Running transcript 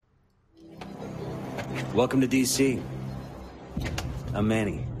Welcome to DC. I'm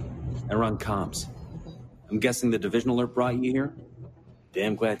Manny. I run comms. I'm guessing the division alert brought you here?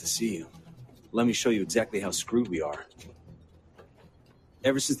 Damn glad to see you. Let me show you exactly how screwed we are.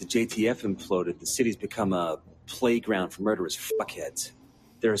 Ever since the JTF imploded, the city's become a playground for murderous fuckheads.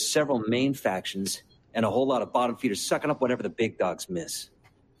 There are several main factions, and a whole lot of bottom feeders sucking up whatever the big dogs miss.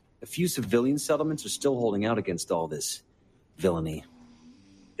 A few civilian settlements are still holding out against all this villainy.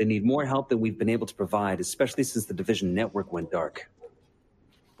 They need more help than we've been able to provide, especially since the division network went dark.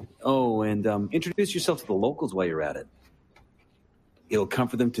 Oh, and introduce yourself to the locals while you're at it. It'll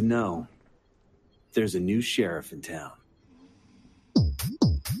comfort them to know there's a new sheriff in town.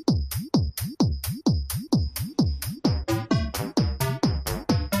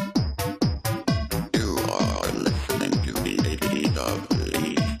 You are listening to the Lady of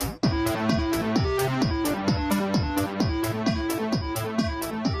Lee.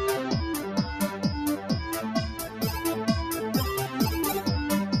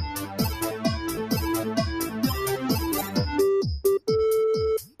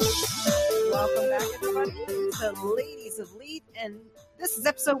 Welcome back, everybody, to the Ladies of Lead, and this is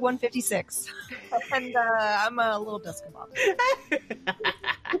episode 156. And I'm a little discombobulated.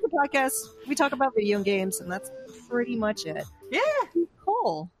 It's a podcast. We talk about video games, and that's pretty much it. Yeah.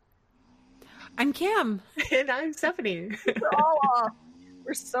 Cool. I'm Kim. And I'm Stephanie. We're all off.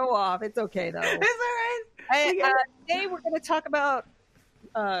 We're so off. It's okay, though. It's all right. Today we're going to talk about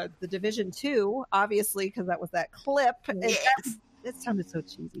the Division 2, obviously, because that was that clip. And Yes. It sounded so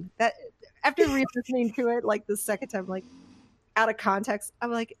cheesy. That after re-listening to it, like the second time, like out of context,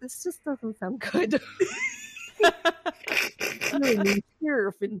 I'm like, this just doesn't sound good.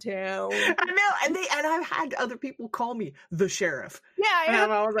 Sheriff in town. I know, and I've had other people call me the sheriff. Yeah,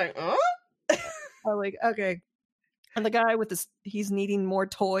 And I I was like, oh? I'm like, okay. And the guy with this, he's needing more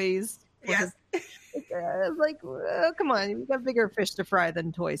toys. Yes. I was like, oh, come on, you got bigger fish to fry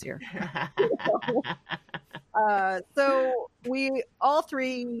than toys here. So we all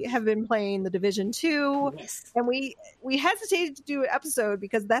three have been playing the Division 2, Yes. and we hesitated to do an episode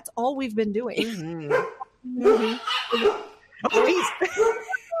because that's all we've been doing. Mm-hmm. Oh, geez.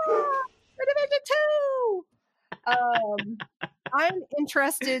 The Division 2. I'm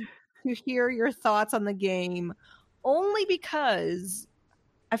interested to hear your thoughts on the game, only because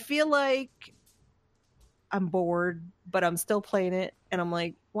I feel like I'm bored, but I'm still playing it, and I'm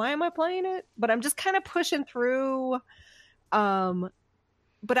like, why am I playing it? But I'm just kind of pushing through.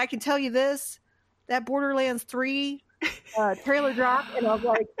 But I can tell you this, that Borderlands 3 trailer dropped, and I was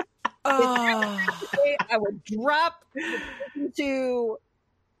like, Oh, I would drop to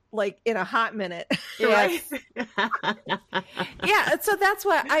like in a hot minute. yes. Yeah, so that's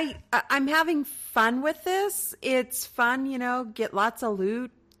why I'm having fun with this. It's fun, get lots of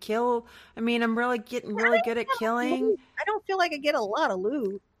loot, kill. I mean, I'm really getting really good at killing. I don't feel like I get a lot of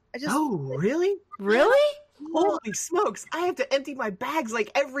loot. I just Oh, really? Really? Holy smokes. I have to empty my bags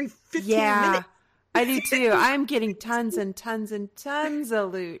like every 15 Yeah, minutes. I do too. I'm getting tons and tons and tons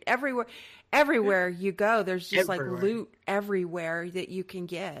of loot everywhere. Everywhere you go, there's just Everywhere. like loot everywhere that you can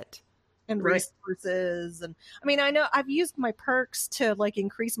get. and Right. resources, and I mean, I know I've used my perks to like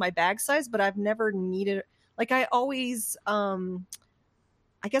increase my bag size, but I've never needed, like, I always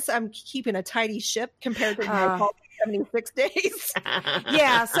I guess I'm keeping a tidy ship compared to my 76 days.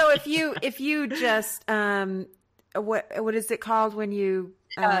 Yeah. So if you just what is it called when you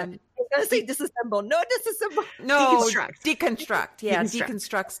I was gonna say disassemble. No, disassemble. no Deconstruct. Yeah, Deconstruct.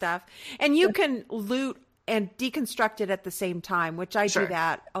 deconstruct stuff, and you can loot and deconstruct it at the same time, which I Sure. do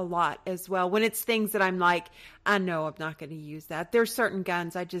that a lot as well. When it's things that I'm like, I know I'm not going to use that. There's certain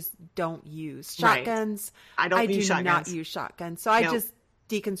guns I just don't use. Right. Shotguns. I don't do use not shotguns. use shotguns. So I No. just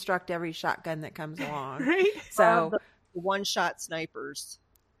deconstruct every shotgun that comes along. Right? So the one-shot snipers.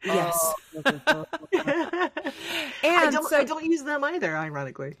 yes. Oh, And I don't use them either,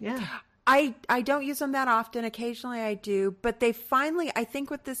 ironically. Yeah. I don't use them that often. Occasionally I do, but they finally, I think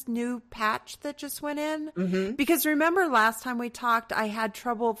with this new patch that just went in, Mm-hmm. because remember last time we talked, I had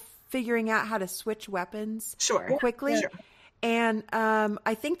trouble figuring out how to switch weapons Sure. quickly. Sure. And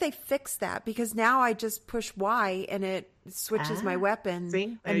I think they fixed that because now I just push Y and it switches my weapon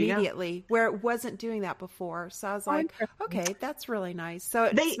see? There you go. immediately, where it wasn't doing that before. So I was like, okay, that's really nice. So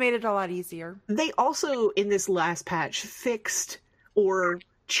it's They- made it a lot easier. They also, in this last patch, fixed or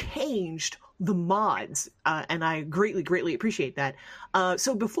changed the mods, and I greatly, greatly appreciate that.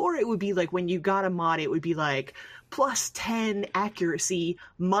 So before it would be like when you got a mod, it would be like plus 10 accuracy,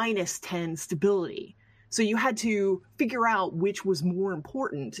 minus 10 stability. So you had to figure out which was more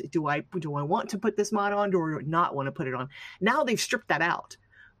important. Do I want to put this mod on, or not want to put it on? Now they've stripped that out.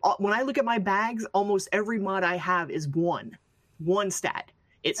 when I look at my bags, almost every mod I have is one stat.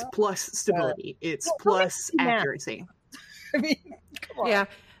 It's plus stability. It's plus math. accuracy. I mean, come on. Yeah,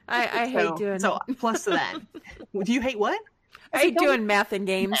 I hate doing. So plus to that. Do you hate what? I hate doing math in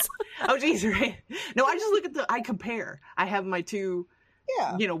games. Oh, geez, right. No, I just look at I compare. I have my two,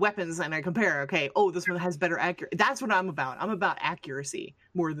 weapons, and I compare. Okay, this one has better accuracy. That's what I'm about. I'm about accuracy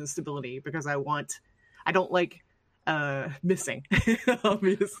more than stability because I don't like missing,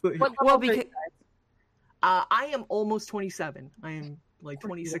 obviously. Well, because I am almost 27. I am like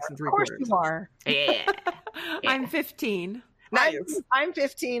 26 and 3/4. Of course you are. Yeah. I'm 15. Nice. I'm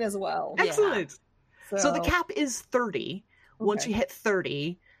 15 as well. Excellent. So the cap is 30. Once you hit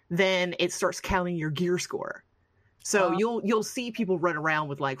 30, then it starts counting your gear score. So you'll see people run around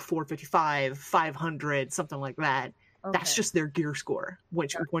with like 455, 500, something like that. Okay. That's just their gear score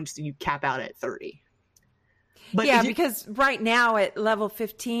once you cap out at 30. But because right now at level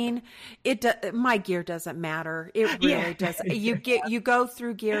 15, my gear doesn't matter. It really doesn't. You go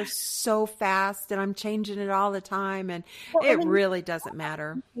through gear so fast, and I'm changing it all the time, and really doesn't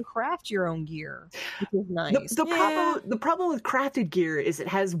matter. You craft your own gear, which is nice. The problem with crafted gear is it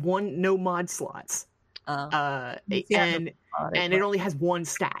has no mod slots, and it only has one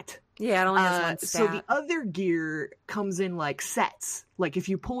stat. Yeah, it only has one stat. So the other gear comes in like sets. Like if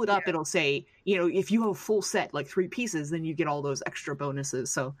you pull it up, it'll say, if you have a full set, like 3 pieces, then you get all those extra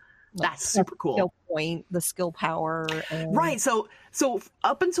bonuses. So that's super cool. Skill point, the skill power. Right. So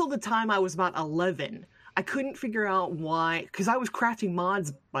up until the time I was about 11, I couldn't figure out why, because I was crafting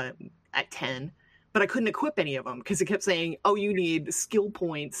mods at 10, but I couldn't equip any of them because it kept saying, you need skill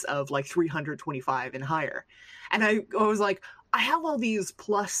points of like 325 and higher. And I was like, I have all these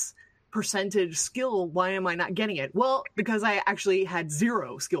plus percentage skill, why am I not getting it? Well, because I actually had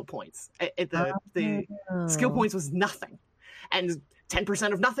 0 skill points. The skill points was nothing, and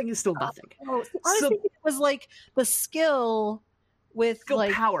 10% of nothing is still nothing. I was thinking it was like the skill with skill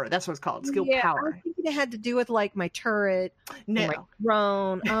power. That's what it's called. Skill power. I was thinking it had to do with like my turret, no, my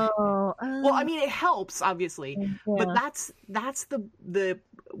drone. Well, I mean, it helps obviously, but that's the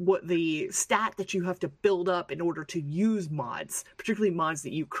stat that you have to build up in order to use mods, particularly mods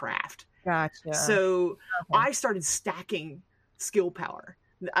that you craft. Gotcha. So I started stacking skill power.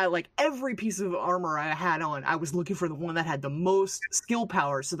 I like every piece of armor I had on, I was looking for the one that had the most skill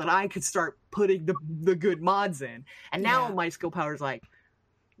power so that I could start putting the good mods in. And now my skill power is like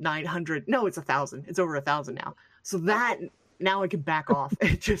 900. No, it's 1,000. It's over 1,000 now. So that now I can back off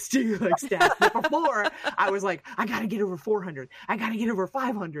and just do like stats. But before I was like, I gotta get over 400. I gotta get over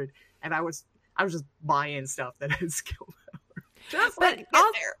 500. And I was just buying stuff that had skill power. Just but get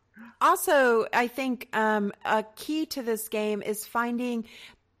there. Also, I think a key to this game is finding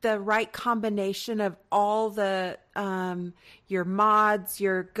the right combination of all the your mods,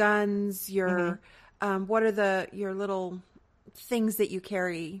 your guns, your what are your little things that you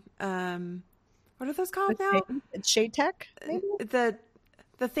carry? What are those called now? Shade tech, maybe?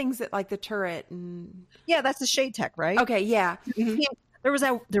 The things that like the turret and that's the shade tech, right? Okay, yeah. There's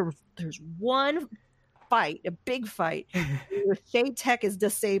one fight, a big fight. The shade tech is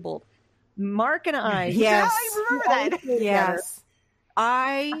disabled. Mark and I, I remember that. Yes,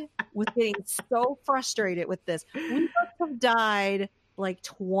 I was getting so frustrated with this. We must have died like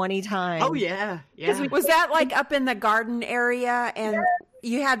 20 times. Oh yeah. Was that like up in the garden area, and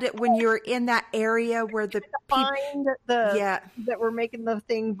you had to, when you were in that area where the find that were making the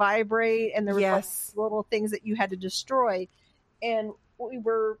thing vibrate, and there were like little things that you had to destroy, and we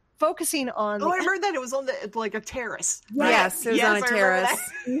were focusing on. I heard that it was on like a terrace. Yes, it was on a terrace.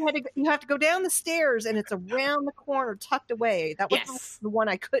 You have to go down the stairs, and it's around the corner, tucked away. That was the one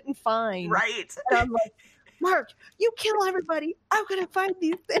I couldn't find. Right. And I'm like, Mark, you kill everybody. I'm gonna find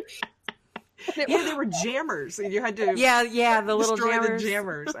these things. They were jammers, and you had to the little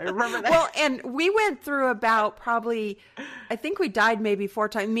jammers. I remember that. Well, and we went through about probably, I think we died maybe 4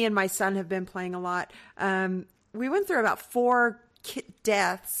 times. Me and my son have been playing a lot. We went through about 4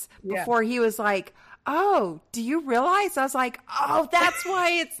 deaths before he was like, oh, do you realize? I was like, oh, that's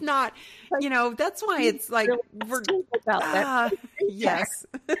why it's not, that's why it's like we're without that. Yes,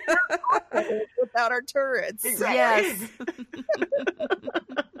 without our turrets. Exactly. Yes.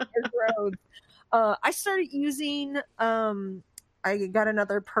 I started using I got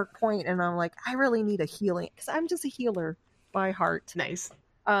another perk point, and I'm like, I really need a healing because I'm just a healer by heart. Nice.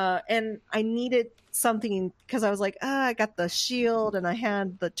 And I needed something because I was like, I got the shield and I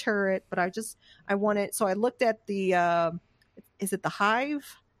had the turret, but I wanted, so I looked at the is it the Hive?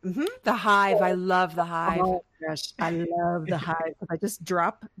 The hive. I love the hive. Oh gosh, I love the hive. I just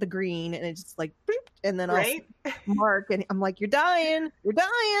drop the green and it's just like boop, and then Right? I'll mark and I'm like, you're dying.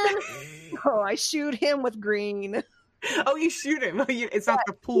 Oh, I shoot him with green. Oh, you shoot him. It's not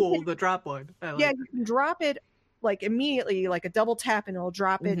the pool, the drop one. I like Yeah, it. you can drop it like immediately, like a double tap, and it'll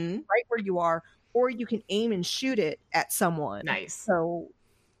drop it Mhm. right where you are, or you can aim and shoot it at someone. Nice. So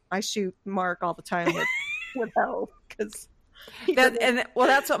I shoot Mark all the time with health because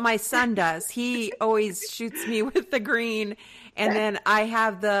That's what my son does. He always shoots me with the green, and then I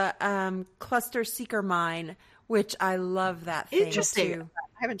have the cluster seeker mine, which I love that thing Interesting. too.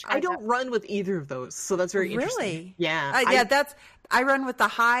 I haven't tried. I don't run with either of those, so that's very interesting. Really? Yeah. Yeah, I run with the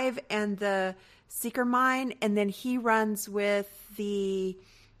hive and the seeker mine, and then he runs with the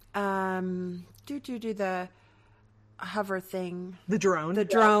the hover thing, The drone. the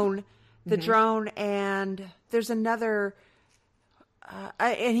drone, drone, and there's another.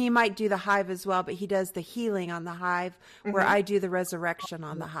 And he might do the hive as well, but he does the healing on the hive, where I do the resurrection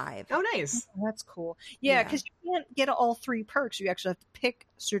on the hive. Oh, nice. That's cool. Yeah, Yeah. because you can't get all 3 perks. You actually have to pick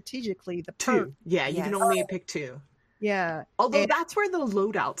strategically the perk. 2. Yeah, you can Yes. only pick 2. Yeah. Although And- that's where the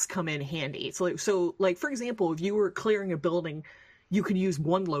loadouts come in handy. So like for example, if you were clearing a building, you could use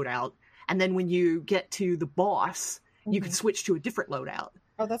one loadout, and then when you get to the boss, you could switch to a different loadout,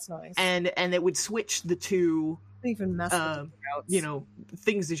 Oh, that's nice. and it would switch the two, even mess with the routes. you know,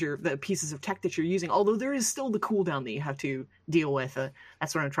 things that the pieces of tech that you're using. Although there is still the cooldown that you have to deal with.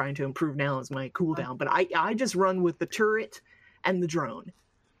 That's what I'm trying to improve now is my cooldown. But I just run with the turret and the drone,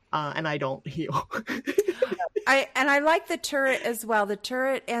 and I don't heal. I like the turret as well. The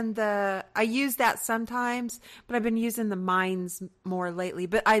turret and I use that sometimes, but I've been using the mines more lately.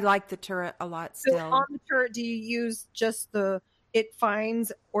 But I like the turret a lot So still. on the turret, do you use just it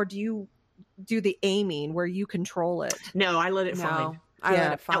finds, or do you do the aiming where you control it? No, I let it No, find. I Yeah.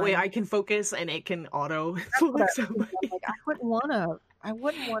 let it find. That way I can focus and it can auto. What I- somebody. like, I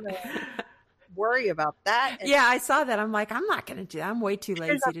wouldn't want to worry about that. And Yeah, I saw that. I'm like, I'm not going to do that. I'm way too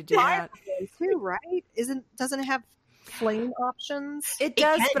there's lazy a to do fire that. one too, right? Doesn't it have flame options? It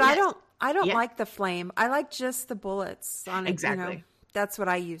does, can, but yes. I don't Yeah. like the flame. I like just the bullets on it. Exactly. You know? That's what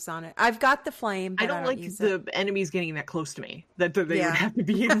I use on it. I've got the flame, but I don't like use the it. enemies getting that close to me. That they Yeah. would have to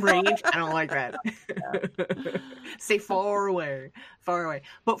be in range. I don't like that. Stay far away, far away.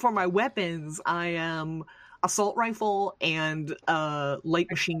 But for my weapons, I am assault rifle and light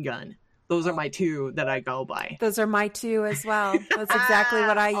machine gun. Those are my 2 that I go by. Those are my 2 as well. That's exactly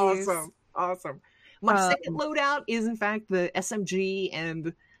what I use. Awesome. My second loadout is in fact the SMG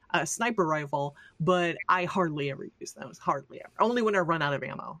and sniper rifle, but I hardly ever use those. Hardly ever. Only when I run out of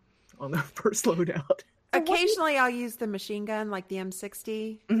ammo on the first loadout. Occasionally, I'll use the machine gun, like the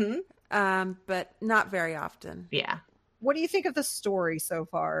M60, but not very often. Yeah. What do you think of the story so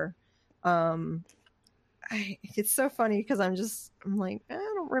far? It's so funny because I'm like, I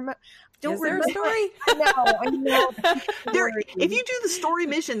don't remember. Is there a story? I know. If you do the story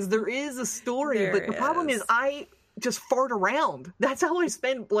missions, there is a story, There but the problem is is. I just fart around. That's how I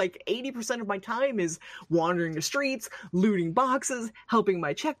spend like 80% of my time is wandering the streets, looting boxes, helping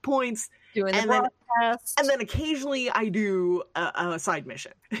my checkpoints, doing the and then- broadcast. and then occasionally I do a side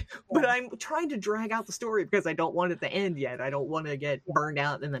mission. But I'm trying to drag out the story because I don't want it to end yet. I don't want to get burned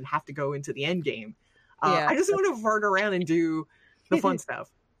out and then have to go into the end game. Yeah. I just want to fart around and do the fun stuff.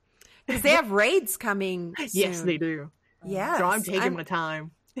 Because they have raids coming soon. Yes, they do. Yes. So I'm taking my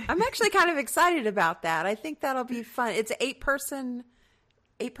time. I'm actually kind of excited about that. I think that'll be fun. It's 8-person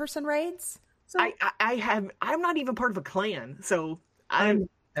raids. So, I'm not even part of a clan, so I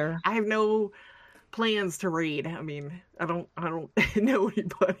have no plans to raid. I mean, I don't know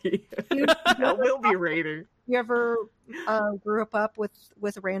anybody that will be raiding. you ever grew up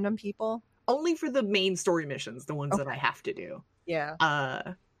with random people? Only for the main story missions, the ones that I have to do. Yeah.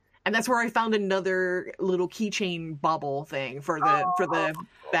 And that's where I found another little keychain bobble thing for the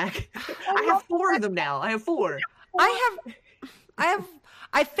back. I have 4 of them now. I have 4.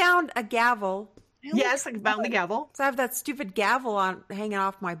 I found a gavel. Yes, I found the gavel. So I have that stupid gavel hanging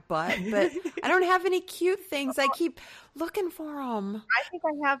off my butt, but I don't have any cute things. I keep looking for them. I think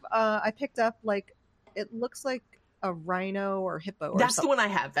I have. I picked up like it looks like a rhino or hippo. Or That's something. the one I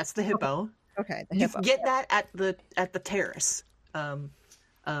have. That's the hippo. Okay, the You hippo. get that at the terrace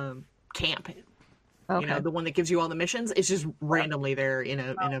camp. Okay. You know, the one that gives you all the missions. It's just randomly there in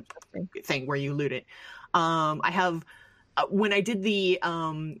a thing where you loot it. I have when I did the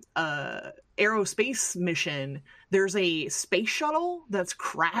aerospace mission, there's a space shuttle that's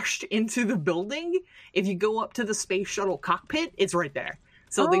crashed into the building. If you go up to the space shuttle cockpit, it's right there.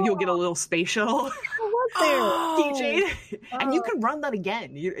 So then you'll get a little space shuttle. What was there. keychain. And you can run that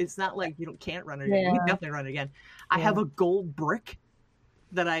again. It's not like can't run it again. You can definitely run it again. I have a gold brick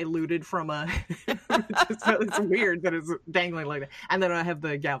that I looted from a it's weird that it's dangling like that. And then I have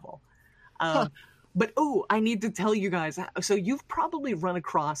the gavel. But I need to tell you guys, so you've probably run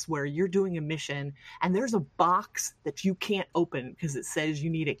across where you're doing a mission and there's a box that you can't open because it says you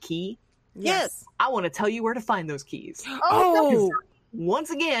need a key. Yes. I want to tell you where to find those keys. Oh, Once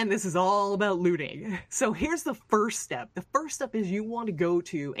again, this is all about looting. So here's the first step. The first step is you want to go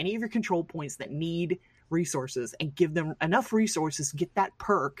to any of your control points that need resources and give them enough resources to get that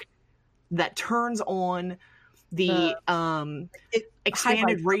perk that turns on the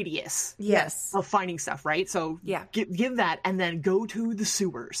expanded radius Yes. of finding stuff, right? So give that and then go to the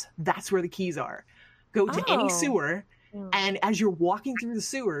sewers. That's where the keys are. Go to any sewer, and as you're walking through the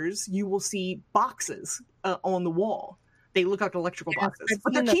sewers, you will see boxes on the wall. They look like electrical boxes,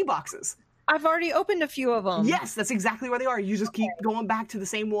 but they're key boxes. I've already opened a few of them. Yes, that's exactly where they are. You just keep going back to the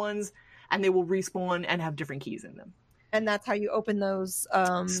same ones, and they will respawn and have different keys in them. And that's how you open those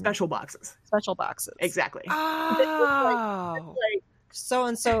Special boxes. special boxes. Exactly. Oh. Like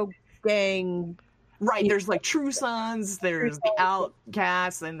so-and-so gang. Right, there's like True Sons, there's the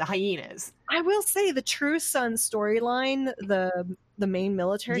Outcasts, and the Hyenas. I will say the True Son storyline, the main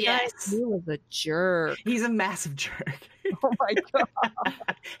military guy, he was a jerk. He's a massive jerk. Oh my god.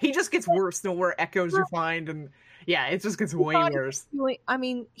 He just gets worse the more echoes you find, and it just gets way worse. I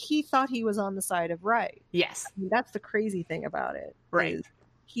mean, he thought he was on the side of right. Yes. I mean, that's the crazy thing about it. Right. Is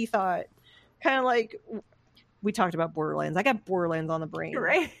he thought, kind of like we talked about Borderlands. I got Borderlands on the brain.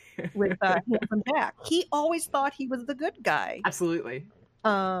 Right. With Handsome Jack. He always thought he was the good guy. Absolutely.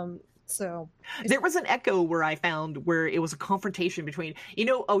 So there was an echo where I found where it was a confrontation between,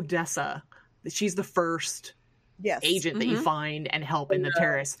 Odessa. She's the first agent that you find and help in the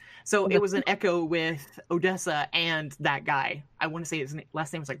terrace. So it was an echo with Odessa and that guy. I want to say his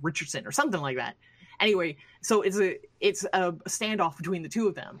last name was like Richardson or something like that. Anyway, so it's a standoff between the two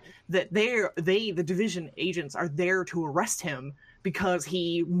of them. That the division agents are there to arrest him because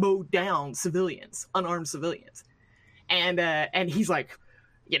he mowed down unarmed civilians, and he's like,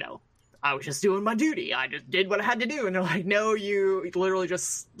 I was just doing my duty. I just did what I had to do. And they're like, no, you literally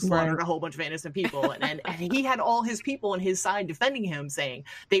just slaughtered a whole bunch of innocent people. And he had all his people on his side defending him, saying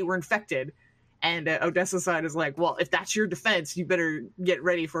they were infected. And Odessa's side is like, well, if that's your defense, you better get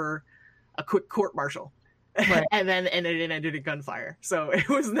ready for a quick court martial. Right. and it ended in gunfire. So it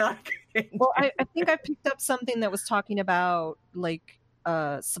was not good. Well, I think I picked up something that was talking about like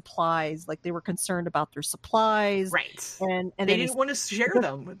supplies, like they were concerned about their supplies, right? And they didn't want to share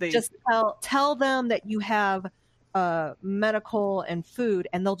them. They just tell them that you have medical and food,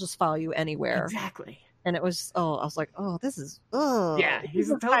 and they'll just follow you anywhere. Exactly. And it was I was like, this is he's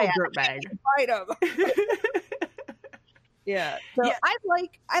a total dirtbag. Fight him. Yeah. So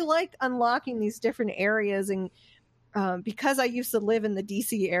I like unlocking these different areas, and because I used to live in the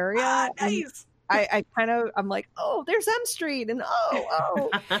DC area. Nice. I'm like, there's M Street, and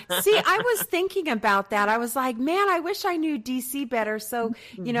See, I was thinking about that. I was like, man, I wish I knew DC better. So,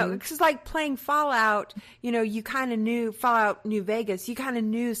 because like playing Fallout, you kind of knew Fallout New Vegas, you kind of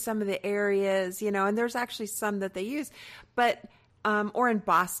knew some of the areas, and there's actually some that they use, but or in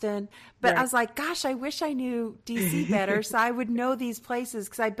Boston. But I was like, gosh, I wish I knew DC better so I would know these places,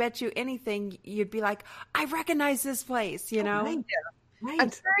 because I bet you anything you'd be like, I recognize this place, Right.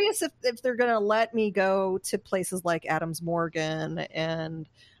 I'm curious if they're going to let me go to places like Adams Morgan, and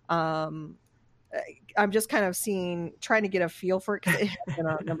I'm just kind of trying to get a feel for it, because it has been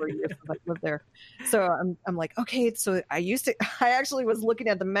a number of years since I lived there. So I'm like, okay, so I actually was looking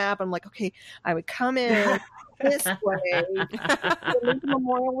at the map. I'm like, okay, I would come in this way. The Lincoln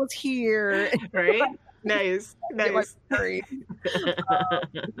Memorial was here. Right? Nice.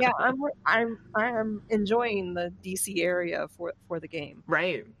 Yeah, I'm enjoying the DC area for the game.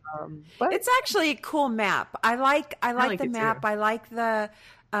 Right. But it's actually a cool map. I like the map. Too. I like the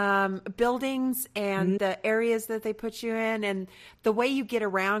buildings and the areas that they put you in, and the way you get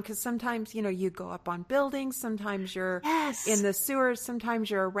around, because sometimes you go up on buildings, sometimes you're in the sewers, sometimes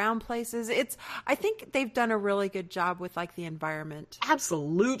you're around places. I think they've done a really good job with like the environment.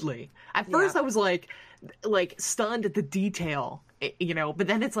 Absolutely. At first I was like stunned at the detail, but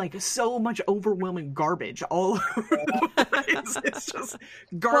then it's like so much overwhelming garbage all over. It's just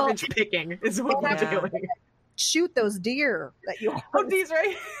garbage picking is what we're doing. Shoot those deer that you these,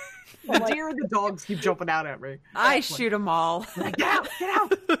 right? The deer and the dogs keep jumping out at me. I shoot them all. Like, get out! Get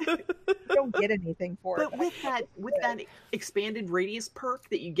out! I don't get anything for it. But with that expanded radius perk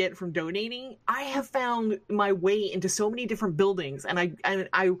that you get from donating, I have found my way into so many different buildings, and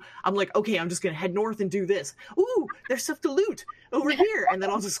I'm like, okay, I'm just gonna head north and do this. Ooh, there's stuff to loot over here, and then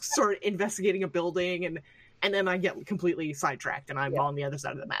I'll just start investigating a building, and then I get completely sidetracked, and I'm on the other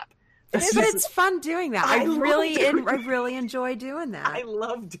side of the map. But it's fun doing that. I really enjoy doing that. I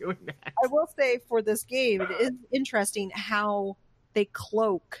love doing that. I will say for this game, it is interesting how they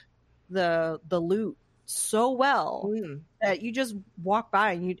cloak the loot so well that you just walk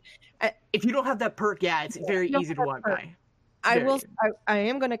by and if you don't have that perk, it's very easy to walk by. I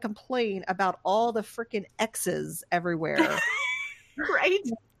am going to complain about all the freaking X's everywhere. Right?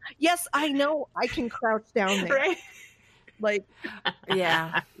 Yes, I know I can crouch down there. Right? Like,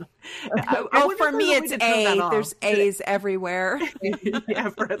 yeah. For me, it's A. There's A's everywhere. Yeah,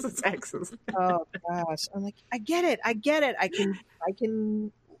 for us, it's X's. Oh gosh, I'm like, I get it. I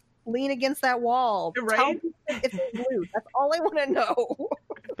can lean against that wall. Right? Tell me if it's blue. That's all I want to know.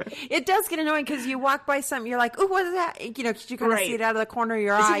 It does get annoying because you walk by something, you're like, "Oh, what is that?" You know, because you kind of see it out of the corner of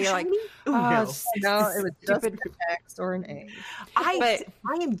your eye. You're like, "Oh no, it was just an X or an A." I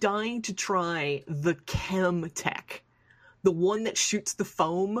am dying to try the chem tech. The one that shoots the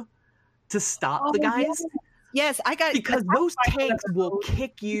foam to stop the guys. Yes, I got because those tanks will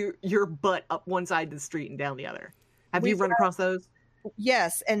kick your butt up one side of the street and down the other. Have you run across those?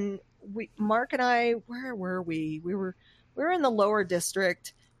 Yes, and Mark and I, where were we? We were in the lower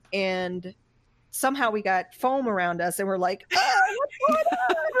district, and somehow we got foam around us, and we're like, "Oh, what's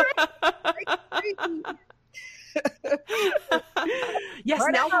going on?" Yes,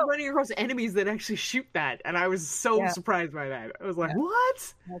 now we're running across enemies that actually shoot that, and I was so surprised by that. I was like,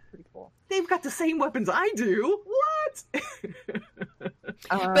 what? That's pretty cool. They've got the same weapons I do. What?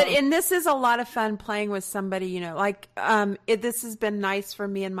 And this is a lot of fun playing with somebody, you know, like this has been nice for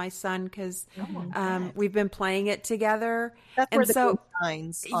me and my son because we've been playing it together. That's where the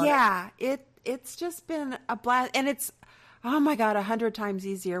signs. It's just been a blast, and it's, oh my God, 100 times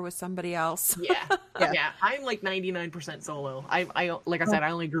easier with somebody else. Yeah. I'm like 99% solo. I like I said,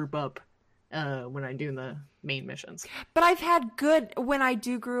 I only group up when I'm doing the main missions. But I've had when I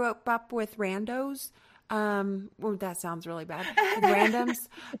do group up with randos. Well, that sounds really bad. Randoms.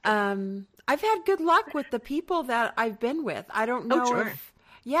 I've had good luck with the people that I've been with. I don't know if.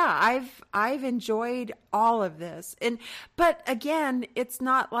 Yeah, I've enjoyed all of this. But again, it's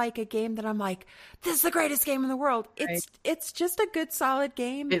not like a game that I'm like, this is the greatest game in the world. It's just a good solid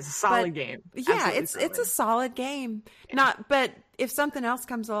game. It's a solid game. Yeah, it's a solid game. But if something else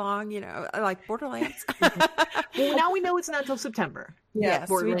comes along, you know, like Borderlands. Well, now we know it's not until September. Yes,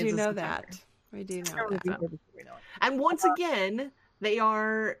 we do know that. We do know that. And once again,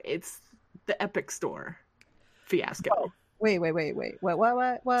 it's the Epic Store fiasco. Oh. Wait.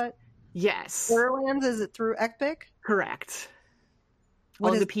 What? Yes. Borderlands, is it through Epic? Correct.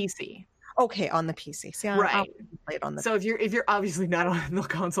 On the PC. Okay, on the PC. See, I'll play it on the. So if you're obviously not on the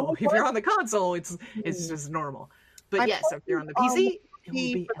console, if you're on the console, it's just normal. But yes, if you're on the PC, it will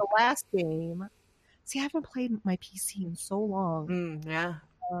be for the last game. See, I haven't played my PC in so long. Yeah.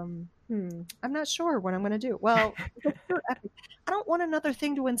 I'm not sure what I'm going to do. Well, if it's through Epic, I don't want another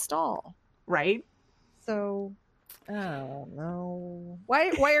thing to install. Right. So. I don't know.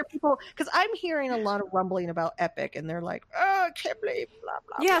 Why are people... Because I'm hearing a lot of rumbling about Epic, and they're like, oh, I can't believe, blah,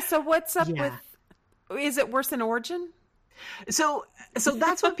 blah. Yeah, so what's up with... Is it worse than Origin? So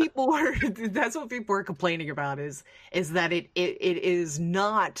that's what people were complaining about is that it is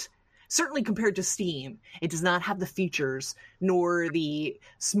not... Certainly compared to Steam, it does not have the features nor the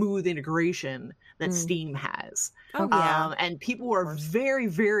smooth integration that Steam has. Oh, yeah. And people were very,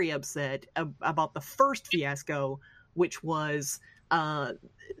 very upset about the first fiasco, which was a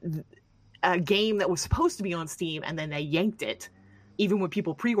game that was supposed to be on Steam, and then they yanked it, even when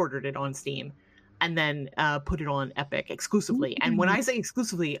people pre-ordered it on Steam, and then put it on Epic exclusively. And when I say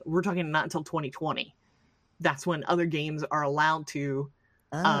exclusively, we're talking not until 2020. That's when other games are allowed to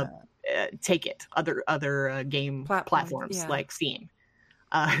take it, other game platforms like Steam.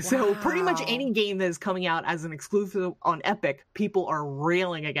 So pretty much any game that is coming out as an exclusive on Epic, people are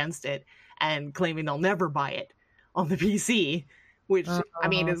railing against it and claiming they'll never buy it on the PC, which I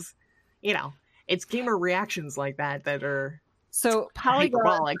mean is, you know, it's gamer reactions like that are so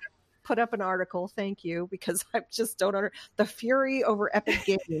Polygon put up an article. Thank you, because I just don't understand the fury over Epic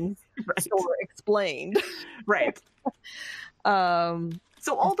Games Store explained. Right.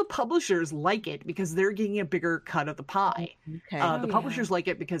 So all the publishers like it because they're getting a bigger cut of the pie. Okay. The publishers like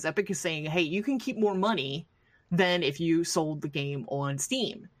it because Epic is saying, hey, you can keep more money than if you sold the game on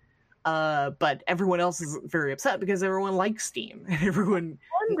Steam. But everyone else is very upset because everyone likes Steam and everyone,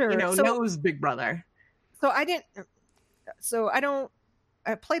 knows Big Brother. I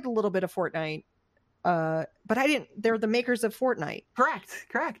played a little bit of Fortnite, but I didn't. They're the makers of Fortnite.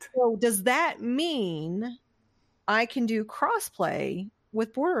 Correct. So does that mean I can do crossplay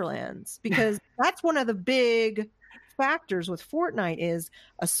with Borderlands? Because that's one of the big factors with Fortnite is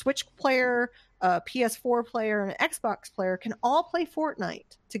a Switch player, a PS4 player, and an Xbox player can all play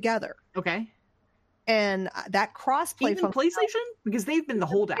Fortnite together. Okay. And that crossplay even PlayStation, because they've been the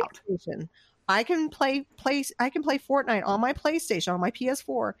holdout. I can play Fortnite on my PlayStation, on my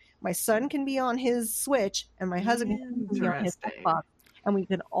PS4. My son can be on his Switch, and my husband can be on his Xbox, and we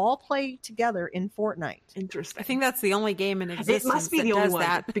can all play together in Fortnite. Interesting. I think that's the only game in existence. It must be that the only does one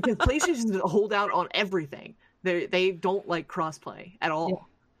that. because PlayStation is a holdout on everything. They don't like crossplay at all. Yeah.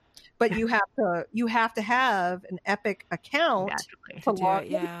 But you have to have an Epic account to log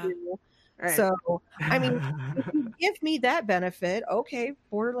into. Right. So, I mean, if you give me that benefit, okay,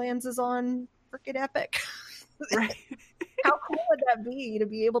 Borderlands is on freaking Epic. Right. How cool would that be to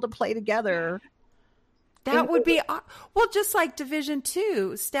be able to play together? That would be, well, just like Division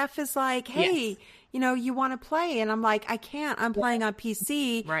 2. Steph is like, hey, you want to play? And I'm like, I can't. I'm playing on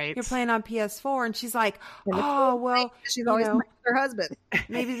PC. Right. You're playing on PS4. And she's like, oh, well. She's always with her husband.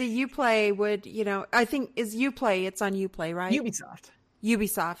 Maybe the Uplay would, I think, is Uplay. It's on Uplay, right?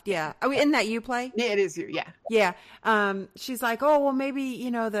 Ubisoft, yeah. Oh, isn't that Uplay? Yeah, it is. Yeah. Yeah. She's like, oh, well, maybe,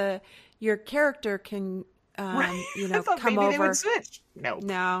 your character can, I come maybe over. They would switch. Nope.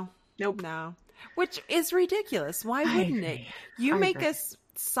 No. Which is ridiculous. Why wouldn't it? You make us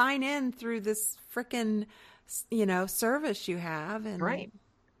sign in through this frickin', service you have. And right.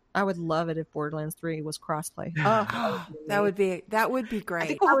 I would love it if Borderlands 3 was crossplay. That would be great. I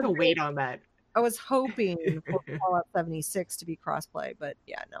think we'll have to wait on that. I was hoping for Fallout 76 to be crossplay, but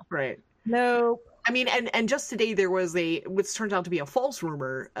yeah, no. Right. No. I mean, and just today there was which turns out to be a false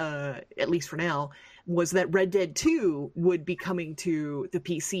rumor, at least for now, was that Red Dead 2 would be coming to the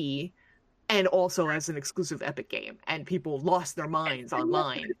PC and also as an exclusive Epic game, and people lost their minds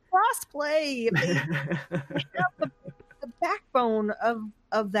online. Crossplay. They have the backbone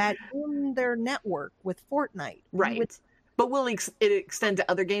of that in their network with Fortnite. Right. But will it extend to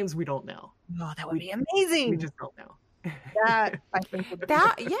other games? We don't know. Oh, that would be amazing. We just don't know. That I think would be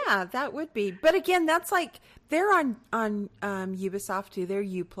that would be. But again, that's like they're on Ubisoft too. They're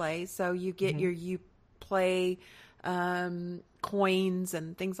Uplay, so you get your Uplay coins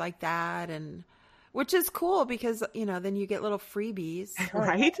and things like that, and which is cool because then you get little freebies,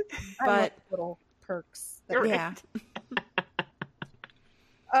 right? I love little perks. Yeah.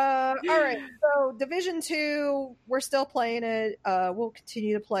 All right, so Division 2, we're still playing it. We'll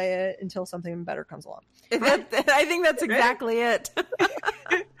continue to play it until something better comes along. I think that's exactly it.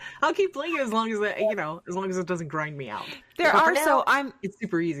 I'll keep playing it as long as as long as it doesn't grind me out. It's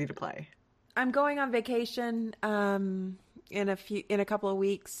super easy to play. I'm going on vacation in a couple of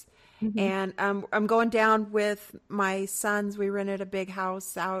weeks, and I'm going down with my sons. We rented a big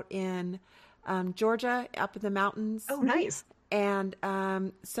house out in Georgia, up in the mountains. Oh, nice. And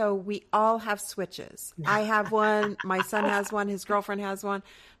so we all have Switches. I have one. My son has one. His girlfriend has one.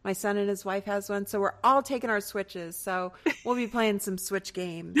 My son and his wife has one. So we're all taking our Switches. So we'll be playing some Switch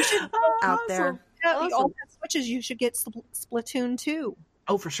games out there. Yeah, awesome. You all have Switches. You should get Splatoon 2.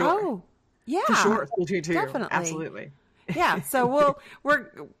 Oh, for sure. Oh, yeah. For sure. Splatoon 2. Definitely. Absolutely. Yeah, so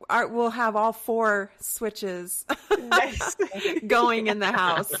we'll have all 4 Switches going in the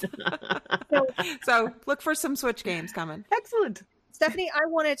house. So look for some Switch games coming. Excellent. Stephanie, I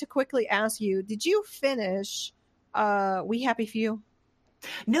wanted to quickly ask you, did you finish We Happy Few?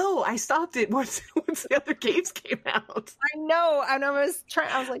 No, I stopped it once the other games came out. I know, and I was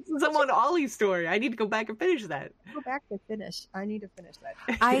like, someone Ollie's story. I need to go back and finish that. Go back to finish. I need to finish that.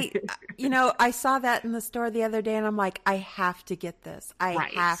 I saw that in the store the other day, and I'm like, I have to get this.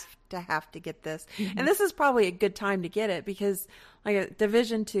 I have to get this. Mm-hmm. And this is probably a good time to get it because, like,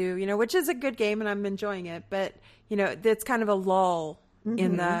 Division 2, which is a good game, and I'm enjoying it, but it's kind of a lull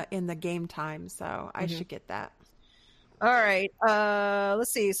in the game time, so I should get that. All right.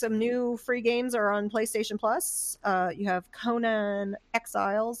 Let's see. Some new free games are on PlayStation Plus. You have Conan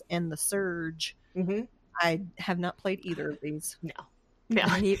Exiles and The Surge. Mm-hmm. I have not played either of these. No.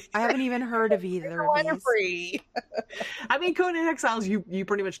 I haven't even heard of either of these. Free. I mean, Conan Exiles, you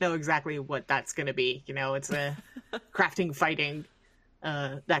pretty much know exactly what that's going to be. It's a crafting, fighting,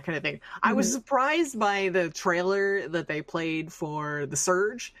 that kind of thing. Mm-hmm. I was surprised by the trailer that they played for The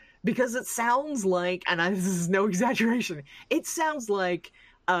Surge. Because it sounds like, and this is no exaggeration, it sounds like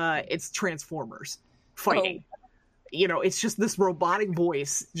it's Transformers fighting. Oh. It's just this robotic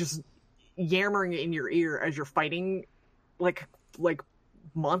voice just yammering in your ear as you're fighting like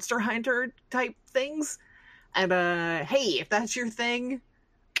Monster Hunter type things. And hey, if that's your thing,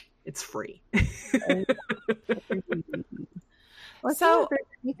 it's free. Well, so, there's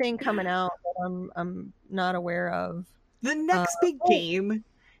anything coming out that I'm not aware of. The next big game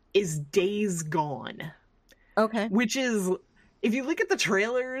is Days Gone. Okay. Which is, if you look at the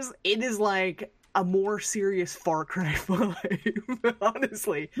trailers, it is like a more serious Far Cry 5,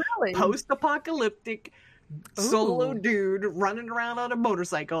 honestly. Really? Post-apocalyptic solo dude running around on a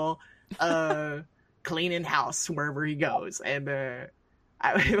motorcycle, cleaning house wherever he goes. And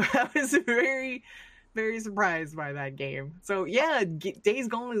I was very, very surprised by that game. So yeah, Days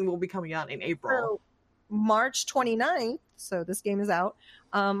Gone will be coming out in April. So, March 29th, so this game is out.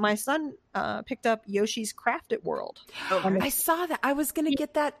 My son picked up Yoshi's Crafted World. Okay. I saw that. I was going to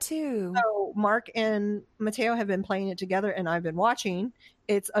get that too. So Mark and Mateo have been playing it together, and I've been watching.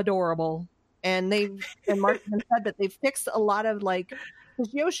 It's adorable. And Mark even said that they've fixed a lot of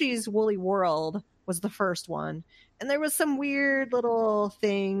because Yoshi's Woolly World was the first one, and there was some weird little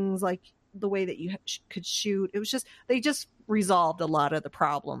things like the way that you could shoot. It was just they just resolved a lot of the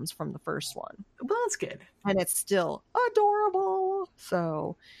problems from the first one. Well, that's good, and it's still adorable.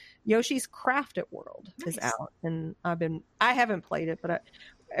 So Yoshi's Crafted World is out, and I haven't played it, but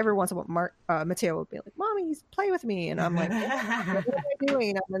every once in a while Mateo would be like, "Mommy, play with me," and I'm like, "What am I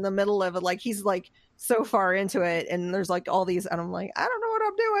doing?" I'm in the middle of it, like he's like so far into it, and there's like all these, and I'm like, I don't know what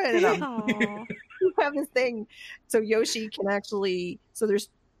I'm doing. And you have this thing, so Yoshi can actually. So there's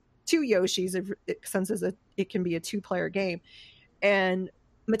 2 Yoshis, since it can be a 2-player game, and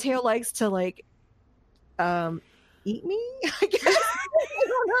Mateo likes to eat me. I guess I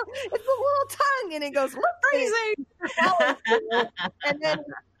don't know. It's a little tongue, and it goes crazy, and then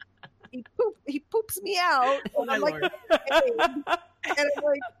he poops me out, and I'm like, hey. And I'm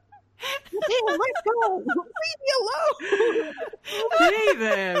like, Mateo, let's go. Leave me alone. Okay,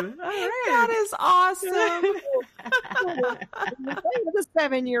 then. All right. That is awesome. With a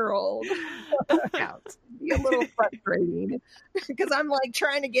 7-year-old. Be a little frustrating because I'm like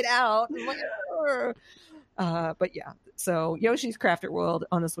trying to get out. I'm like, but yeah, so Yoshi's Crafted World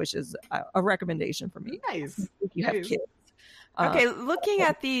on the Switch is a recommendation for me. Nice. If you have kids. Okay, looking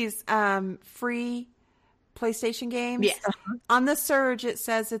at these free PlayStation games, yes. On the Surge it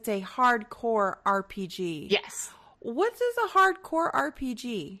says it's a hardcore RPG. Yes. What is a hardcore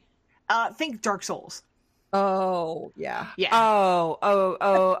RPG? Think Dark Souls. Oh, yeah. Yeah. Oh,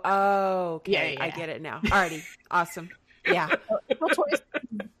 okay. Yeah. I get it now. Alrighty. Awesome. Yeah. April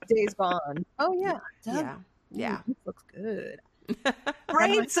 26th, Days Gone. Oh, yeah. Yeah. It looks good.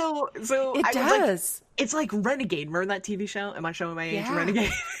 Right? So It I does. It's like Renegade. Remember that TV show? Am I showing my age? Yeah.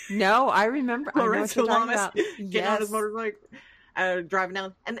 Renegade. No, I remember. I know what you're talking about. Getting on his motorbike, driving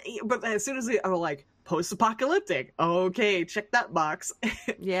down. But as soon as they are like post-apocalyptic, okay, check that box.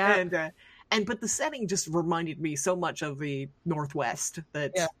 Yeah. But the setting just reminded me so much of the Northwest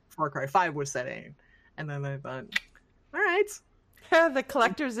that Far Cry 5 was set in. And then I thought, all right. The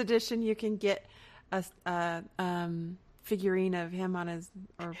collector's edition, you can get a figurine of him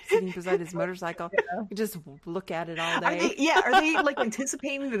or sitting beside his motorcycle. You just look at it all day. Are they like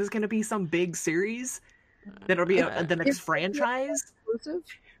anticipating that there's going to be some big series that'll be the next franchise? Exclusive?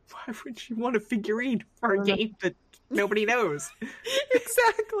 Why would you want a figurine for a game that nobody knows?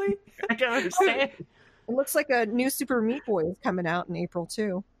 Exactly. I don't understand. It looks like a new Super Meat Boy is coming out in April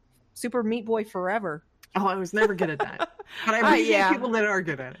too. Super Meat Boy Forever. Oh, I was never good at that. But I appreciate people that are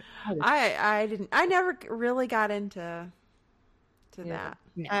good at it. I never really got into that.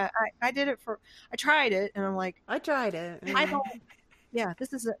 I did it I tried it, and I'm like, I tried it. I don't. Yeah,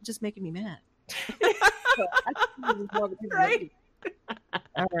 this is just making me mad. Right.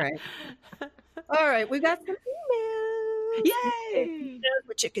 All right. We got some emails. Yay!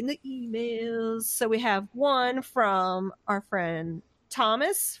 We're checking the emails. So we have one from our friend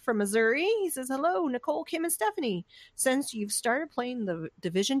Thomas from Missouri. He says, hello, Nicole, Kim, and Stephanie. Since you've started playing the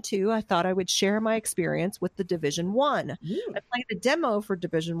Division 2, I thought I would share my experience with the Division 1. I played a demo for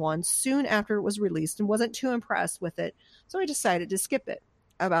Division 1 soon after it was released and wasn't too impressed with it, so I decided to skip it.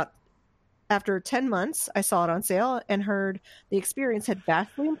 After 10 months, I saw it on sale and heard the experience had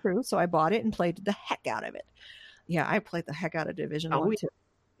vastly improved, so I bought it and played the heck out of it. Yeah, I played the heck out of Division 1 too.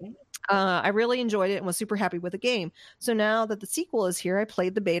 I really enjoyed it and was super happy with the game. So now that the sequel is here, I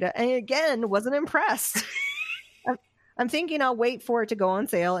played the beta and again wasn't impressed. I'm thinking I'll wait for it to go on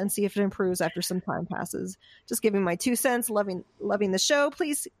sale and see if it improves after some time passes. Just giving my 2 cents, loving the show.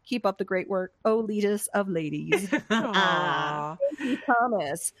 Please keep up the great work. Oh, leaders of ladies. Aww. Thank you,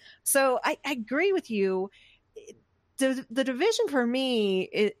 Thomas. So I agree with you. the Division for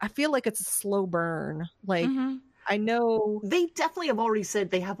me, I feel like it's a slow burn. Like, Mhm. I know. They definitely have already said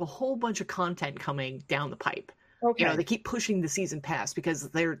they have a whole bunch of content coming down the pipe. Okay. You know, they keep pushing the season pass because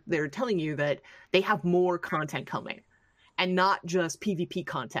they're telling you that they have more content coming, and not just PvP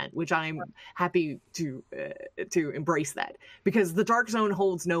content, which I'm happy to embrace that, because the Dark Zone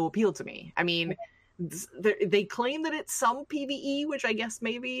holds no appeal to me. I mean, they claim that it's some PvE, which I guess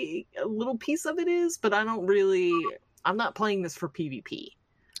maybe a little piece of it is, but I'm not playing this for PvP.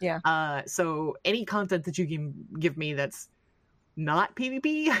 Yeah. So any content that you can give me that's not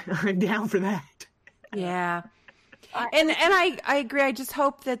PvP, I'm down for that. Yeah. And I agree. I just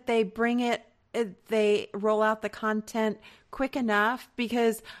hope that they they roll out the content quick enough,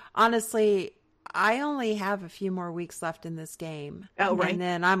 because honestly, I only have a few more weeks left in this game. Oh, right. And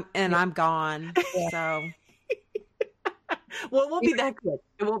then I'm gone. So Well, it won't be that quick.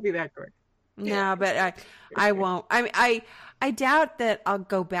 It won't be that quick. no, but I won't. I doubt that I'll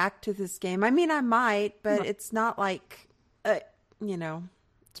go back to this game. I mean, I might, but it's not like,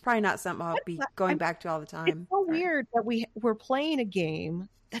 it's probably not something I'll be going back to all the time. It's so weird that we're playing a game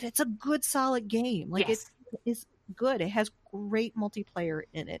that it's a good, solid game. Like, Yes. it is good. It has great multiplayer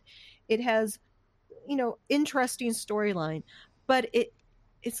in it. It has, interesting storyline, but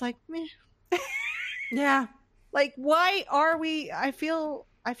it's like, meh. Yeah. Like, why are we? I feel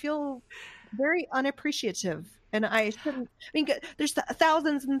very unappreciative, and I shouldn't. I mean, there's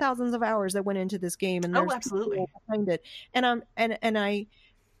thousands and thousands of hours that went into this game, and there's absolutely. people behind it. And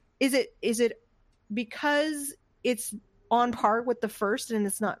is it because it's on par with the first and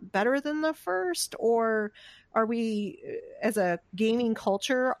it's not better than the first, or are we, as a gaming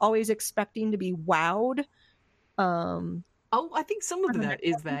culture, always expecting to be wowed? I think some of that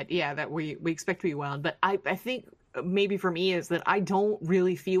is that we expect to be wound, but I think maybe for me is that I don't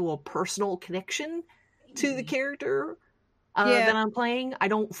really feel a personal connection to the character that I'm playing. I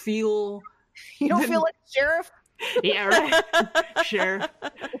don't feel... You don't feel like Sheriff? Yeah, right. Sure.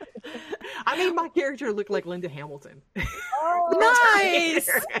 I made my character look like Linda Hamilton. Oh, Nice.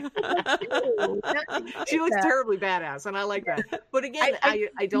 She looks terribly badass, and I like that. But again,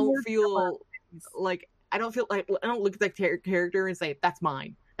 I don't feel like I don't look at that character and say that's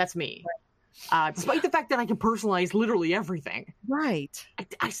mine, that's me. Despite the fact that I can personalize literally everything. Right.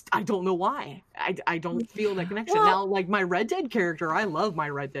 I don't know why. I don't feel that connection. Well, now, like my Red Dead character, I love my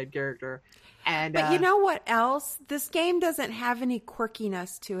Red Dead character. But you know what else? This game doesn't have any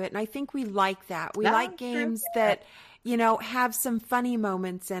quirkiness to it, and I think we like that. We like games that, have some funny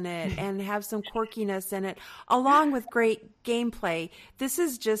moments in it and have some quirkiness in it, along with great gameplay. This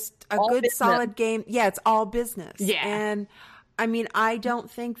is just a good, solid game. Yeah, it's all business. Yeah. And I mean, I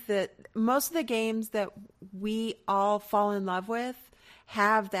don't think that most of the games that we all fall in love with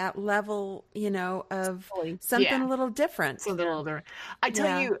have that level, of something a little different. Something a little different. I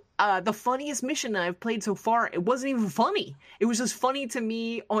tell you, the funniest mission that I've played so far, it wasn't even funny. It was just funny to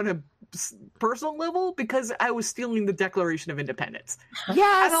me on a personal level because I was stealing the Declaration of Independence.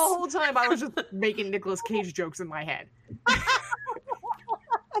 Yes. And the whole time I was just making Nicolas Cage jokes in my head.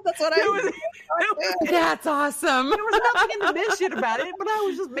 That's what That's awesome. There was nothing in the mission about it, but I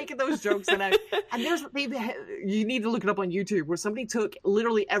was just making those jokes. And you need to look it up on YouTube, where somebody took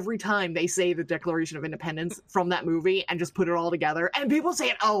literally every time they say the Declaration of Independence from that movie and just put it all together. And people say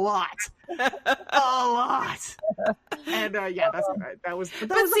it a lot. A lot. And that was the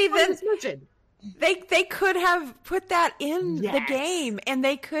funniest mission. They could have put that in the game, and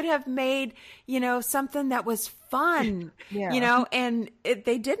they could have made, something that was fun, and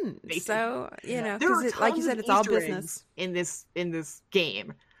they didn't. There are like you said, it's all business in this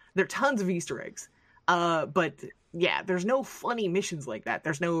game. There are tons of Easter eggs, but there's no funny missions like that.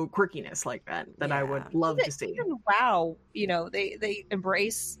 There's no quirkiness like that I would love to see. Wow, they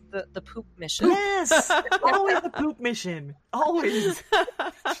embrace the poop mission. Yes, always the poop mission. Always.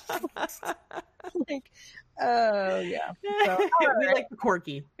 Oh yeah. So, we like the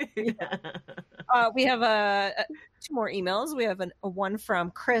quirky. We have two more emails. We have a one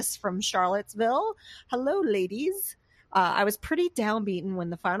from Chris from Charlottesville. Hello, ladies. I was pretty downbeaten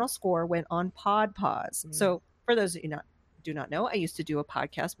when the final score went on Pod Pause. So for those of you do not know, I used to do a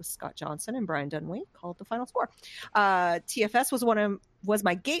podcast with Scott Johnson and Brian Dunway called The Final Score. TFS was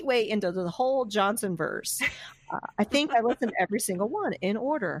my gateway into the whole Johnson verse. I think I listened to every single one in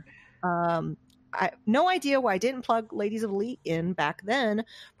order. I no idea why I didn't plug Ladies of Elite in back then,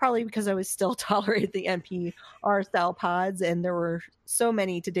 probably because I was still tolerated the NPR style pods and there were so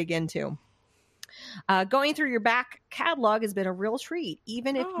many to dig into. Going through your back catalog has been a real treat,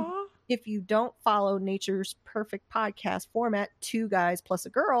 even if if you don't follow Nature's Perfect podcast format, 2 guys plus a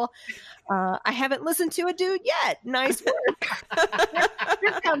girl, I haven't listened to a dude yet. Nice work.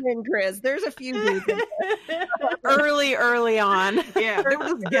 You're coming, Chris. There's a few dudes in there. early on. Yeah, there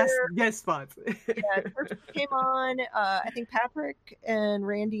was guest spots. Yeah, first came on, I think Patrick and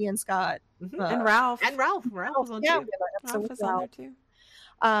Randy and Scott. And Ralph. And Ralph was on Yeah, too. we have an episode Ralph with was on there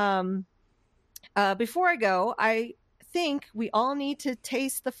Ralph. too. Before I go, I think we all need to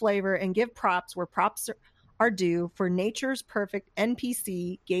taste the flavor and give props where props are due for Nature's Perfect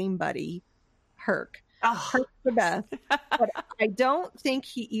NPC game buddy, Herc. Oh, Herc's the best, but I don't think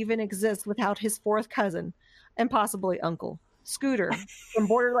he even exists without his 4th cousin and possibly uncle, Scooter from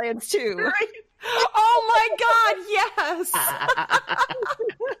Borderlands 2. Oh my God! Yes,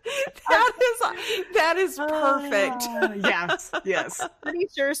 that is perfect. Yes. Pretty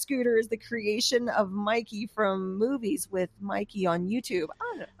sure Scooter is the creation of Mikey from Movies with Mikey on YouTube.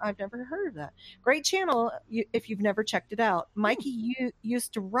 I've never heard of that. Great channel if you've never checked it out. Mikey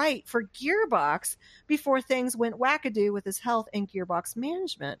used to write for Gearbox before things went wackadoo with his health and Gearbox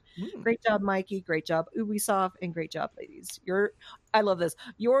management. Great job, Mikey. Great job, Ubisoft, and great job, ladies. I love this.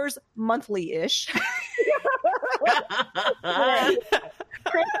 Yours monthly-ish.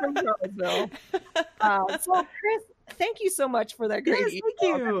 Chris from Charlottesville. So, Chris, thank you so much for that great Yes,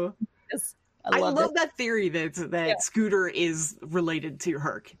 thank you. Yes, I love love it. that theory that Scooter is related to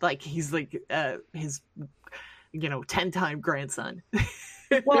Herc. Like he's like his 10-time grandson.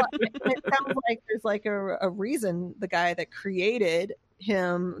 Well, it sounds like there's like a reason the guy that created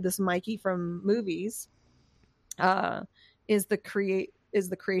him, this Mikey from Movies, is the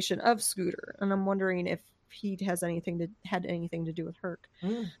creation of Scooter, and I'm wondering if he had anything to do with Herc.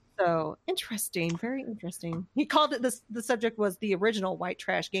 So interesting, very interesting. He called it the subject was the original white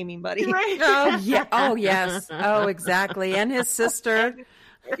trash gaming buddy. Right? Oh yeah. Oh yes. Oh exactly. And his sister.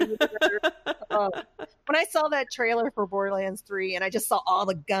 When I saw that trailer for Borderlands 3 and I just saw all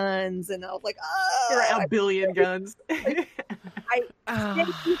the guns and I was like, A billion guns. Thank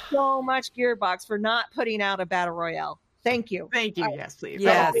you so much, Gearbox, for not putting out a battle royale. Thank you. Thank you. Yes, please.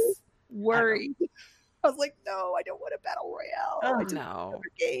 Yes. Worried. I was like, no, I don't want a battle royale. Oh, I just want no. another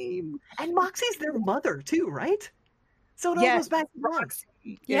game. And Moxie's their mother too, right? So it all goes back to Mox.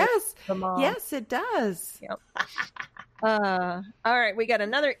 Yes. The mom. Yes, it does. All right, we got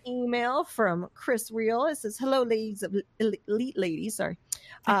another email from Chris Reel. It says, hello, ladies of Elite Ladies. Sorry.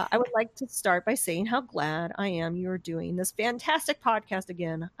 I would like to start by saying how glad I am you're doing this fantastic podcast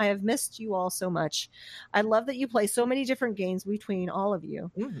again. I have missed you all so much. I love that you play so many different games between all of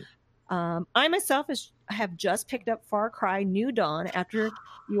you. I myself have just picked up Far Cry New Dawn after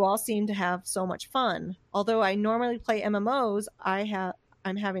you all seem to have so much fun. Although I normally play MMOs,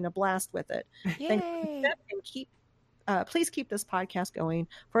 I'm having a blast with it. Yay. Thank you, and please keep this podcast going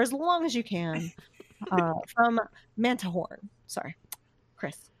for as long as you can. From Mantahorn. Sorry,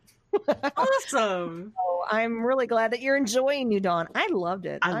 Chris. Awesome. So I'm really glad that you're enjoying New Dawn. I loved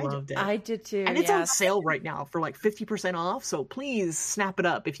it. I loved it. I did too. And it's on yes. sale right now for like 50% off. So please snap it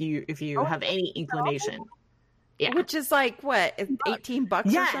up if you have any inclination. Yeah. Which is like what, $18 or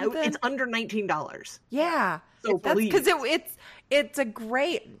Yeah, something? it's under $19. Yeah. So That's please. because it's a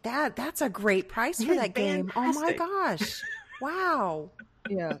great that's a great price for It is that game. Oh my fantastic. gosh. Wow.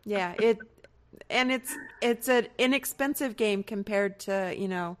 Yeah. Yeah, it's an inexpensive game compared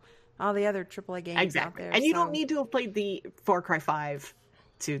to, all the other AAA games Exactly. out there. And you so- don't need to have played the Far Cry 5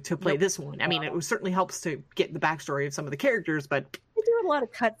 to play this one. I mean, it certainly helps to get the backstory of some of the characters, but They do a lot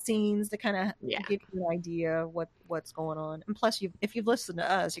of cutscenes to kind of Yeah. give you an idea of what's going on. And plus, if you've listened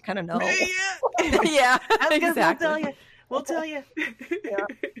to us, you kind of know. yeah, Exactly. exactly. We'll tell you.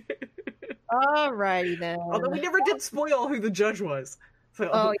 All righty then. Although we never did spoil who the judge was. So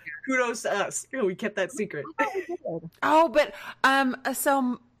Oh, kudos to us. We kept that secret. Oh, but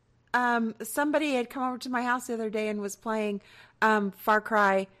somebody had come over to my house the other day and was playing Far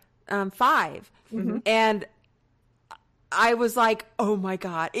Cry 5, and I was like, "Oh my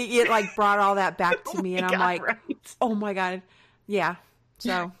god!" It like brought all that back to me, and I'm like, "Oh my god, yeah."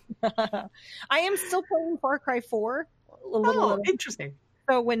 So I am still playing Far Cry 4 a little. Oh, interesting.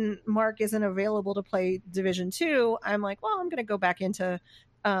 So when Mark isn't available to play Division 2, I'm like, well, I'm going to go back into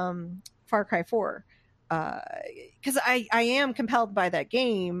Far Cry 4 because I am compelled by that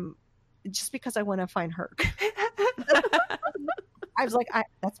game just because I want to find Herc. I was like,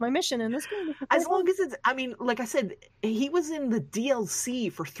 that's my mission in this game. As long as it's, I mean, like I said, he was in the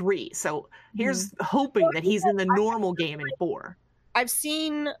DLC for 3, so here's hoping that he's in the normal game in 4. I've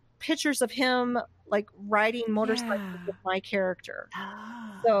seen pictures of him like riding motorcycles Yeah. with my character.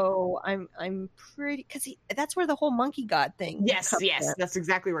 So I'm pretty because that's where the whole monkey god thing. Yes, comes in. that's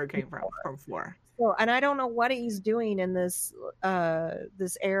exactly where it came from 4. So, and I don't know what he's doing in this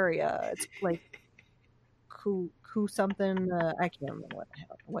this area. It's like Ku something. I can't remember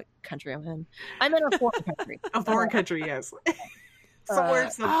what country I'm in. I'm in a foreign country. A foreign country, yes. Somewhere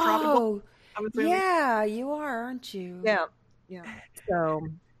it's tropical. I would say. Yeah, you are, aren't you? Yeah. So,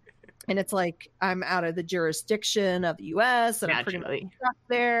 and it's like I'm out of the jurisdiction of the U.S. and I'm pretty much stuck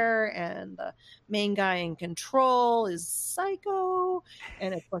there, and the main guy in control is Psycho,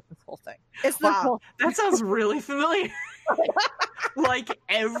 and it's like this whole thing. It's this whole that sounds really familiar. Like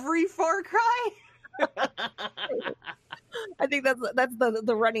every Far Cry. I think that's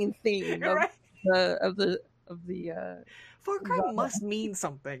the running theme Right. of the Far Cry must mean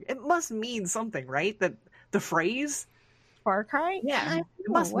something. It must mean something, right? That the phrase Far Cry. Yeah, it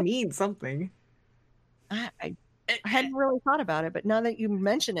must mean something. I hadn't really thought about it, but now that you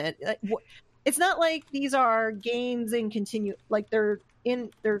mention it, it's not like these are games in continue. Like they're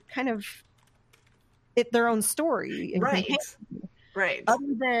kind of their own story, right.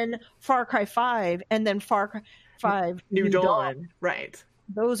 Other than Far Cry 5 and then Far Cry 5 New Dawn, right?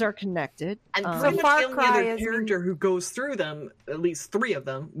 Those are connected. And so Far the Cry other character who goes through them, at least 3 of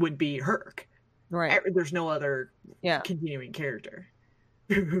them, would be Herc. Right. There's no other continuing character.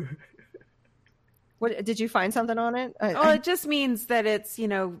 What did you find something on it? It just means that it's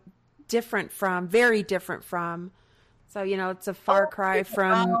different from, very different from. So it's a far cry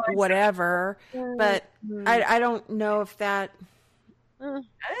from whatever, but I don't know if that.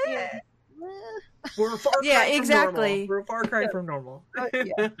 We're a far cry exactly. From normal. We're a far cry from normal.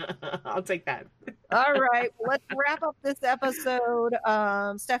 I'll take that. All right, let's wrap up this episode.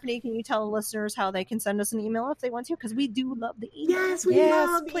 Stephanie, can you tell the listeners how they can send us an email if they want to? Because we do love the emails.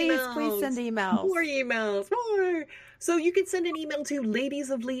 Yes, please send emails. More emails, more. So you can send an email to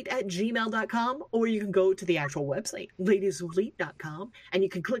ladiesofleet@gmail.com, or you can go to the actual website, ladiesofleet.com, and you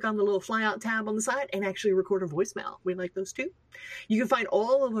can click on the little flyout tab on the side and actually record a voicemail. We like those too. You can find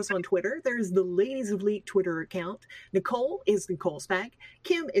all of us on Twitter. There's the Ladies of Leet Twitter account. Nicole is Nicole Spag.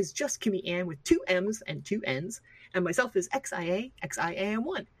 Kim is just Kimmy Ann with 2 M's and 2 N's. And myself is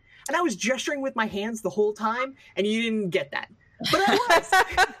XIAM1. And I was gesturing with my hands the whole time, and you didn't get that. But I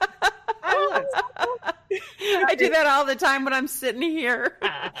was. I do that all the time when I'm sitting here.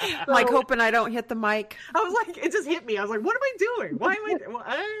 I'm like hoping I don't hit the mic. I was like, it just hit me. I was like, what am I doing? Why am I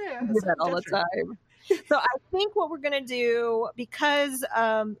do that all the time. So I think what we're gonna do, because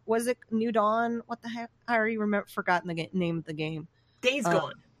was it New Dawn? What the heck? I already forgotten the name of the game. Days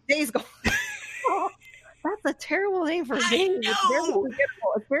Gone. Days Gone. That's a terrible name for a game.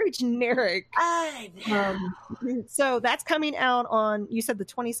 It's very generic. I know. So that's coming out on, you said the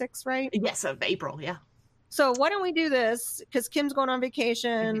 26th, right? Yes, of April, yeah. So why don't we do this? Because Kim's going on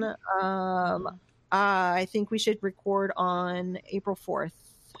vacation. I think we should record on April 4th.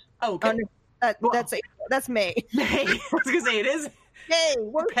 Oh, okay. That's May. May. I was going to say, it is May.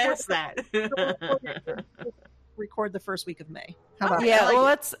 We're past that. Record the first week of May. How about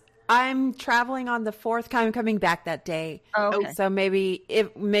that? I'm traveling on the 4th. I'm coming back that day. Oh, okay. So maybe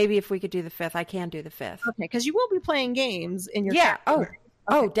if we could do the 5th, I can do the 5th. Okay, because you will be playing games in your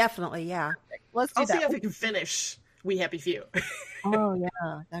Oh, definitely, yeah. Let's do I'll that. see if we can finish We Happy Few. Oh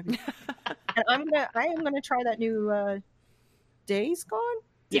yeah, that'd be. And I am gonna try that new Days Gone.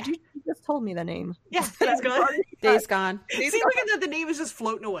 You just told me the name? Yeah, Days Gone. Days Gone. See, look at that. The name is just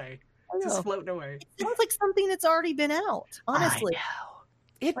floating away. Just floating away. It sounds like something that's already been out. Honestly, I know.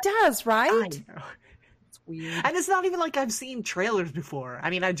 It does, right? I know. It's weird. And it's not even like I've seen trailers before. I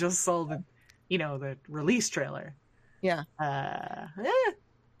mean, I just saw the release trailer. Yeah.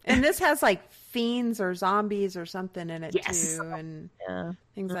 And this has like fiends or zombies or something in it too, and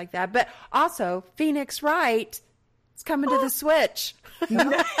things like that. But also, Phoenix Wright is coming to the Switch.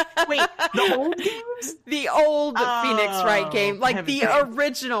 Wait, the old games? The old Phoenix Wright game, like the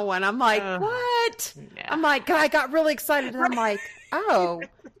original one. I'm like, what? No. I'm like, I got really excited. And I'm like, oh,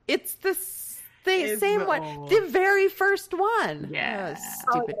 it's the same one, the very first one. Yeah,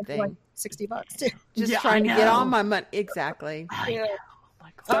 stupid thing. Like $60 too. Just trying to get all my money. Exactly. Yeah.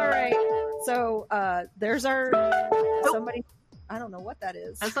 All right. So there's our somebody. I don't know what that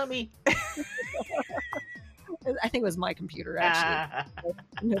is. That's not me. I think it was my computer actually.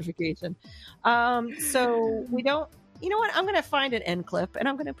 Notification. So we don't. You know what? I'm going to find an end clip and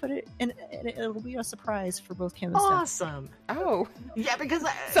I'm going to put it in. It'll be a surprise for both Kim and Steph. Awesome. Oh, yeah, because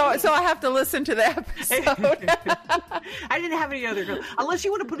so I have to listen to the episode. I didn't have any other, unless you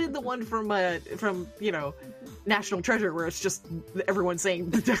want to put in the one from National Treasure, where it's just everyone saying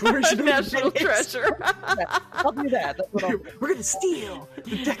the Declaration of National Independence. treasure. I'll do that. That's what I'll do. We're gonna steal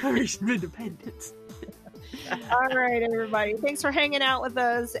the Declaration of Independence. All right, everybody. Thanks for hanging out with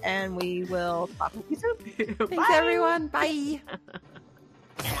us, and we will talk with you soon. Thanks, Bye. everyone. Bye. You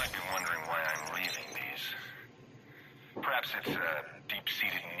might be wondering why I'm leaving these. Perhaps it's a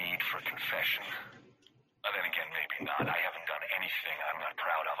deep-seated need for confession. Then again, maybe not. I haven't done anything I'm not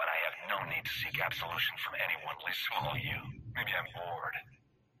proud of, and I have no need to seek absolution from anyone, least of all you. Maybe I'm bored.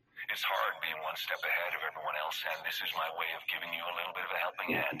 It's hard being one step ahead of everyone else, and this is my way of giving you a little bit of a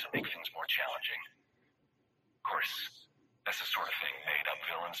helping hand to make things more challenging. Of course, that's the sort of thing made-up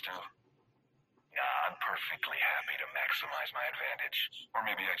villains do. Nah, I'm perfectly happy to maximize my advantage. Or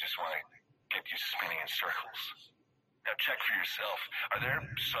maybe I just want to get you spinning in circles. Now check for yourself. Are there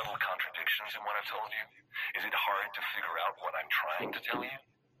subtle contradictions in what I've told you? Is it hard to figure out what I'm trying to tell you?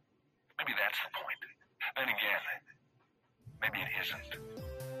 Maybe that's the point. Then again,